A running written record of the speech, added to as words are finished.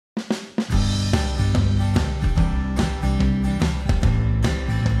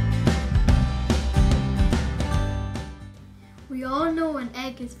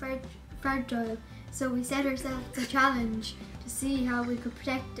is fragile, so we set ourselves a challenge to see how we could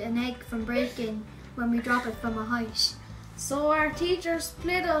protect an egg from breaking when we drop it from a height. So our teacher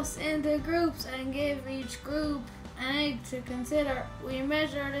split us into groups and gave each group an egg to consider. We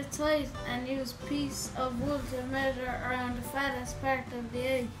measured its height and used a piece of wood to measure around the fattest part of the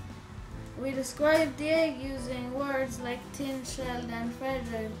egg. We described the egg using words like thin-shelled and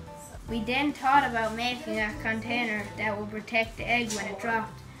fragile. We then thought about making a container that would protect the egg when it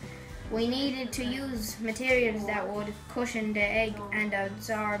dropped. We needed to use materials that would cushion the egg and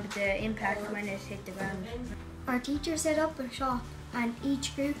absorb the impact when it hit the ground. Our teacher set up a shop and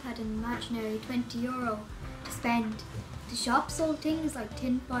each group had an imaginary €20 to spend. The shop sold things like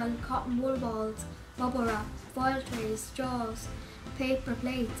tin foil, cotton wool balls, bubble wrap, foil trays, straws, paper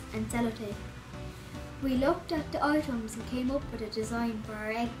plates and sellotape. We looked at the items and came up with a design for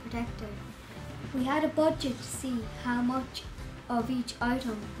our egg protector. We had a budget to see how much of each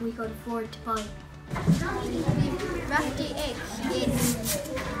item we could afford to buy. Wrap the egg in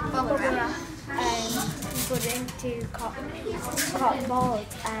bubble wrap and put it into cotton balls,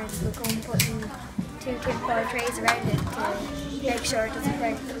 and we're going to put in 2 tin foil trays around it to make sure it doesn't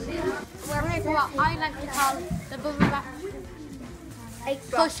break. We're making what I like to call the bubble wrap egg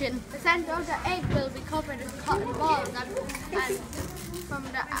cushion. The centre of the egg will be covered with cotton balls, and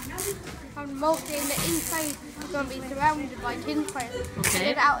from mostly in the inside it's going to be surrounded by tin foil. Okay.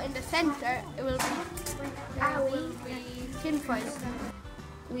 And out in the centre it will be tin foil.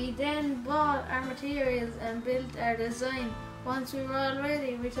 We then bought our materials and built our design. Once we were all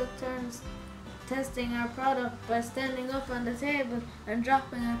ready, we took turns testing our product by standing up on the table and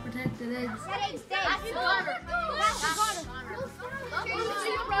dropping our protected eggs.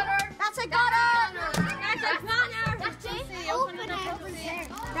 That's a gutter! That's it! Open it!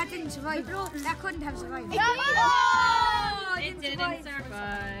 That didn't survive. That couldn't have survived. It didn't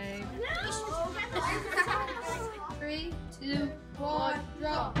survive. 3, 2, 1,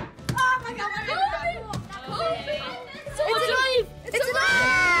 drop. Oh my god! Okay. It's alive! It's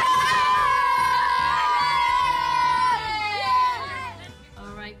alive!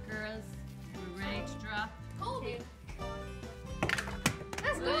 All right, girls, we're ready to drop.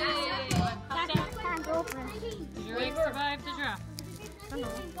 That's good. Can't open it. Did your egg survive the drop?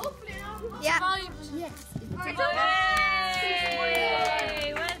 Yeah. Yes.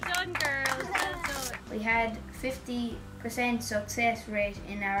 Yay! Well done, girls. Well done. We had 50% success rate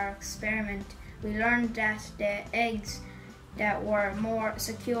in our experiment. We learned that the eggs that were more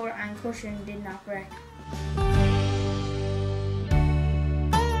secure and cushioned did not break.